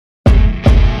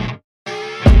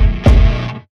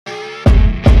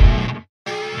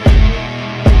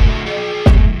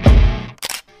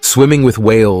Swimming with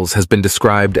whales has been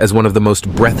described as one of the most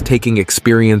breathtaking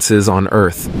experiences on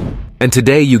Earth, and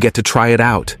today you get to try it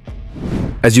out.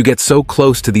 As you get so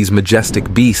close to these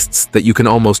majestic beasts that you can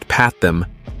almost pat them,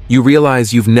 you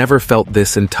realize you've never felt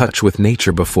this in touch with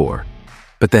nature before.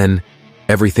 But then,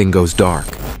 everything goes dark,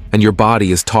 and your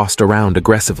body is tossed around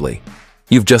aggressively.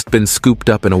 You've just been scooped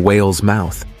up in a whale's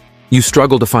mouth. You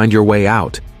struggle to find your way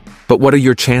out, but what are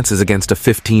your chances against a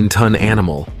 15-ton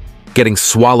animal? Getting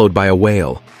swallowed by a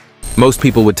whale. Most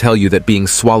people would tell you that being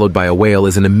swallowed by a whale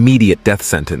is an immediate death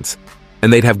sentence,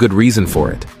 and they'd have good reason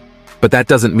for it. But that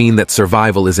doesn't mean that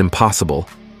survival is impossible.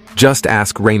 Just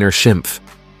ask Rainer Schimpf.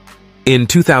 In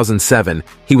 2007,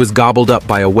 he was gobbled up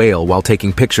by a whale while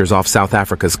taking pictures off South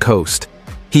Africa's coast.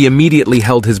 He immediately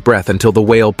held his breath until the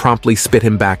whale promptly spit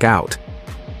him back out.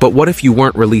 But what if you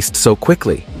weren't released so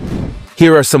quickly?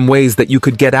 Here are some ways that you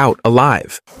could get out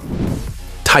alive.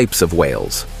 Types of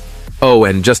whales. Oh,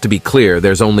 and just to be clear,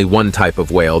 there's only one type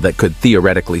of whale that could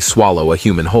theoretically swallow a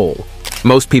human whole.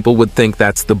 Most people would think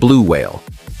that's the blue whale.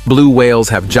 Blue whales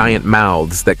have giant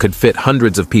mouths that could fit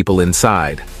hundreds of people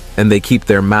inside, and they keep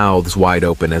their mouths wide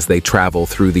open as they travel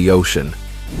through the ocean.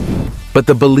 But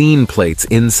the baleen plates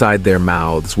inside their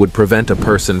mouths would prevent a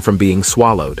person from being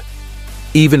swallowed.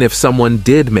 Even if someone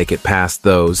did make it past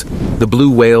those, the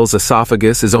blue whale's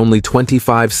esophagus is only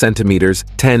 25 centimeters,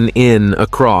 10 in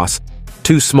across,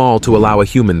 too small to allow a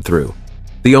human through.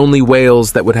 The only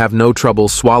whales that would have no trouble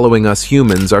swallowing us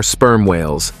humans are sperm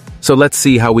whales, so let's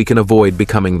see how we can avoid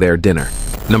becoming their dinner.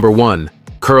 Number 1.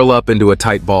 Curl up into a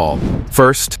tight ball.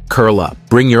 First, curl up.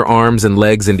 Bring your arms and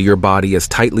legs into your body as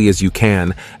tightly as you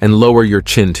can and lower your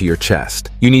chin to your chest.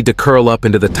 You need to curl up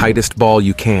into the tightest ball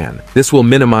you can. This will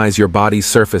minimize your body's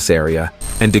surface area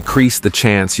and decrease the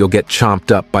chance you'll get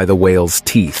chomped up by the whale's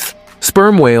teeth.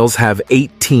 Sperm whales have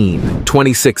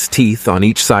 26 teeth on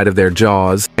each side of their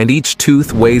jaws, and each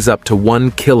tooth weighs up to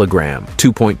 1 kilogram,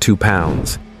 2.2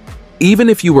 pounds. Even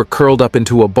if you were curled up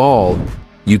into a ball,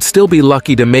 you'd still be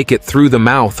lucky to make it through the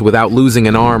mouth without losing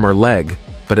an arm or leg,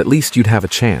 but at least you'd have a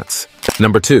chance.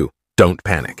 Number 2. Don't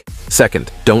panic.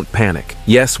 Second, don't panic.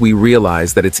 Yes, we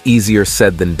realize that it's easier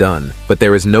said than done, but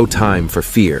there is no time for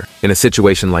fear. In a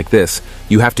situation like this,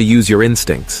 you have to use your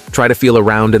instincts. Try to feel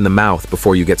around in the mouth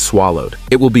before you get swallowed.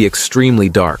 It will be extremely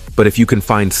dark, but if you can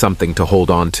find something to hold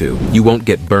on to, you won't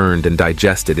get burned and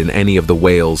digested in any of the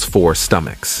whale's 4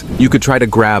 stomachs. You could try to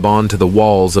grab onto the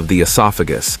walls of the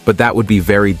esophagus, but that would be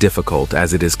very difficult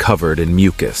as it is covered in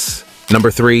mucus.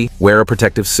 Number 3, wear a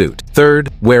protective suit. Third,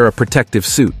 wear a protective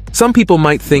suit. Some people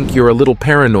might think you're a little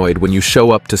paranoid when you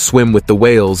show up to swim with the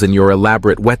whales in your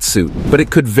elaborate wetsuit, but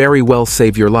it could very well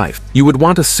save your life. You would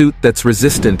want a suit that's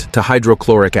resistant to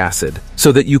hydrochloric acid,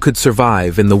 so that you could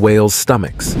survive in the whales'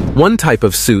 stomachs. One type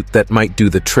of suit that might do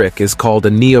the trick is called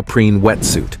a neoprene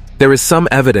wetsuit. There is some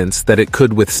evidence that it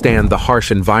could withstand the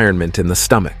harsh environment in the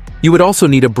stomach. You would also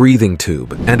need a breathing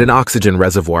tube and an oxygen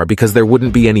reservoir because there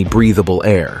wouldn't be any breathable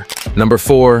air. Number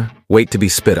 4, wait to be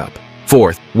spit up.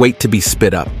 Fourth, wait to be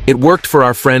spit up. It worked for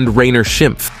our friend Rainer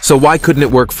Schimpf, so why couldn't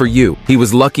it work for you? He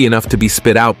was lucky enough to be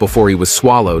spit out before he was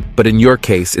swallowed, but in your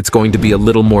case, it's going to be a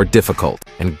little more difficult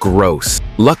and gross.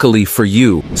 Luckily for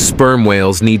you, sperm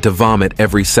whales need to vomit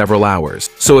every several hours,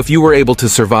 so if you were able to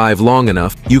survive long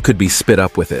enough, you could be spit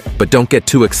up with it. But don't get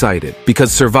too excited,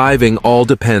 because surviving all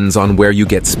depends on where you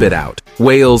get spit out.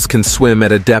 Whales can swim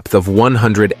at a depth of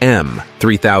 100 m,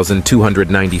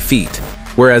 3,290 feet.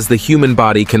 Whereas the human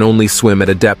body can only swim at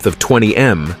a depth of 20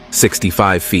 m,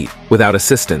 65 feet, without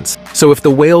assistance. So if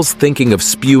the whale's thinking of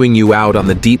spewing you out on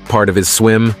the deep part of his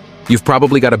swim, you've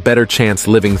probably got a better chance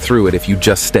living through it if you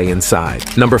just stay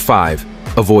inside. Number 5.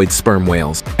 Avoid sperm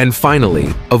whales. And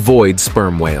finally, avoid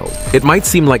sperm whales. It might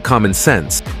seem like common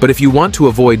sense, but if you want to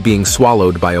avoid being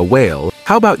swallowed by a whale,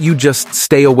 how about you just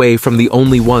stay away from the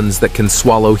only ones that can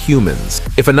swallow humans?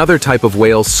 If another type of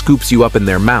whale scoops you up in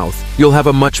their mouth, you'll have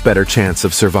a much better chance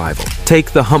of survival.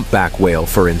 Take the humpback whale,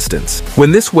 for instance.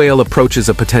 When this whale approaches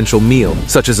a potential meal,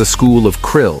 such as a school of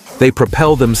krill, they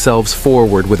propel themselves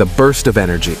forward with a burst of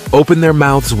energy, open their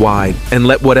mouths wide, and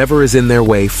let whatever is in their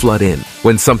way flood in.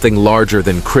 When something larger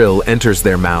than krill enters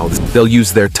their mouths, they'll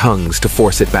use their tongues to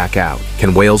force it back out.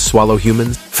 Can whales swallow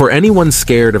humans? For anyone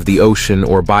scared of the ocean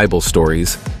or Bible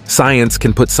stories, science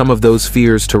can put some of those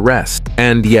fears to rest.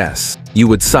 And yes, you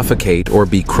would suffocate or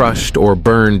be crushed or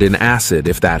burned in acid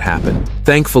if that happened.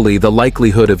 Thankfully, the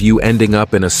likelihood of you ending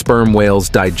up in a sperm whale's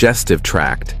digestive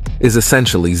tract is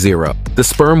essentially zero. The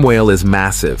sperm whale is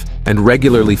massive and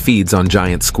regularly feeds on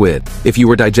giant squid. If you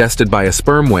were digested by a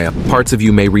sperm whale, parts of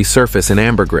you may resurface in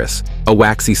ambergris, a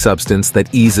waxy substance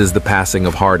that eases the passing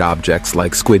of hard objects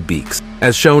like squid beaks.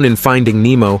 As shown in Finding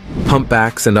Nemo,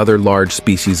 humpbacks and other large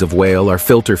species of whale are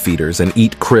filter feeders and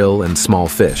eat krill and small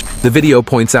fish. The video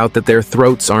points out that their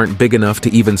throats aren't big enough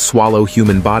to even swallow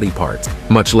human body parts,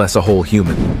 much less a whole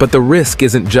human. But the risk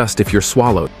isn't just if you're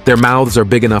swallowed. Their mouths are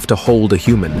big enough to hold a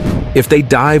human. If they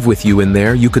dive with you in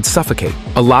there, you could suffocate.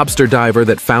 A lobster diver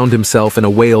that found himself in a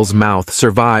whale's mouth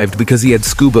survived because he had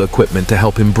scuba equipment to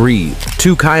help him breathe.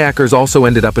 2 kayakers also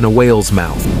ended up in a whale's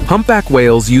mouth. Humpback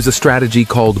whales use a strategy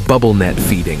called bubble net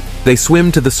feeding. They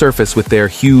swim to the surface with their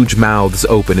huge mouths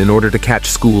open in order to catch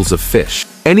schools of fish.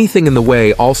 Anything in the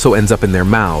way also ends up in their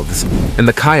mouths, and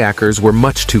the kayakers were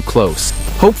much too close.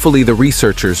 Hopefully, the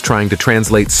researchers trying to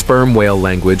translate sperm whale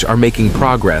language are making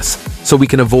progress so we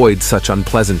can avoid such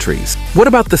unpleasantries. What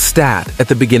about the stat at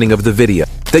the beginning of the video?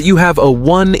 That you have a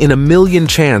 1 in a million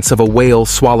chance of a whale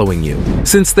swallowing you.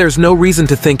 Since there's no reason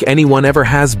to think anyone ever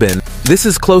has been, this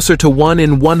is closer to 1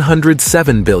 in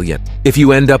 107 billion. If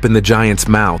you end up in the giant's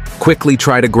mouth, quickly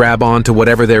try to grab onto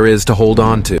whatever there is to hold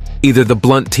on to. Either the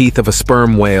blunt teeth of a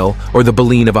sperm whale or the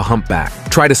baleen of a humpback.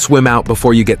 Try to swim out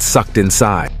before you get sucked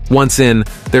inside. Once in,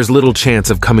 there's little chance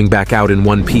of coming back out in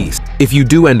one piece. If you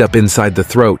do end up inside the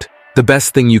throat, the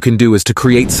best thing you can do is to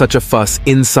create such a fuss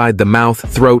inside the mouth,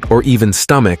 throat, or even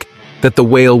stomach that the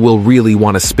whale will really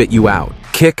want to spit you out.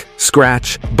 Kick,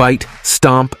 scratch, bite,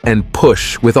 stomp, and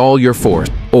push with all your force.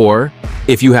 Or,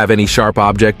 if you have any sharp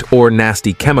object or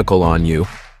nasty chemical on you,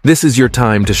 this is your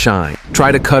time to shine.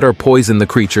 Try to cut or poison the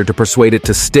creature to persuade it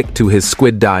to stick to his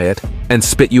squid diet and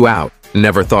spit you out.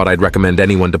 Never thought I'd recommend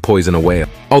anyone to poison a whale.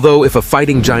 Although if a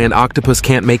fighting giant octopus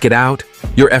can't make it out,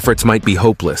 your efforts might be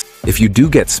hopeless. If you do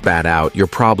get spat out, your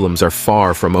problems are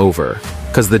far from over,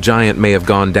 because the giant may have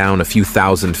gone down a few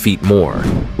thousand feet more,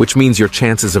 which means your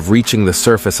chances of reaching the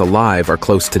surface alive are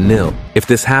close to nil. If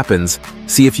this happens,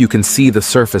 see if you can see the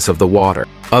surface of the water.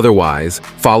 Otherwise,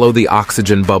 follow the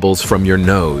oxygen bubbles from your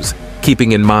nose,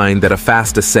 keeping in mind that a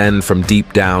fast ascent from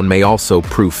deep down may also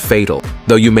prove fatal,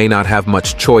 though you may not have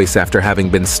much choice after having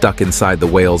been stuck inside the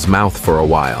whale's mouth for a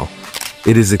while.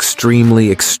 It is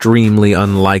extremely, extremely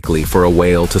unlikely for a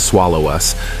whale to swallow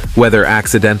us, whether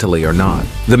accidentally or not.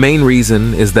 The main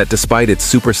reason is that despite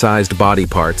its supersized body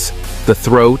parts, the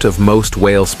throat of most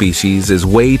whale species is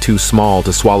way too small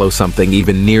to swallow something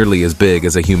even nearly as big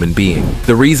as a human being.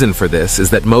 The reason for this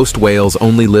is that most whales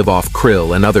only live off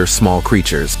krill and other small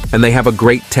creatures, and they have a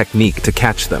great technique to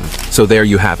catch them. So there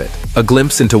you have it, a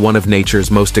glimpse into one of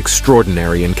nature's most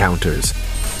extraordinary encounters.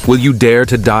 Will you dare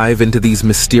to dive into these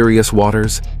mysterious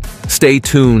waters? Stay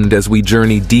tuned as we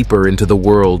journey deeper into the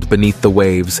world beneath the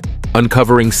waves,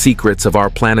 uncovering secrets of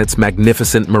our planet's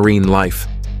magnificent marine life.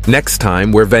 Next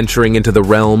time, we're venturing into the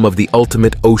realm of the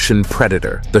ultimate ocean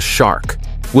predator, the shark.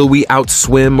 Will we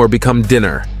outswim or become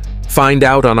dinner? Find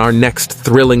out on our next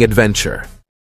thrilling adventure.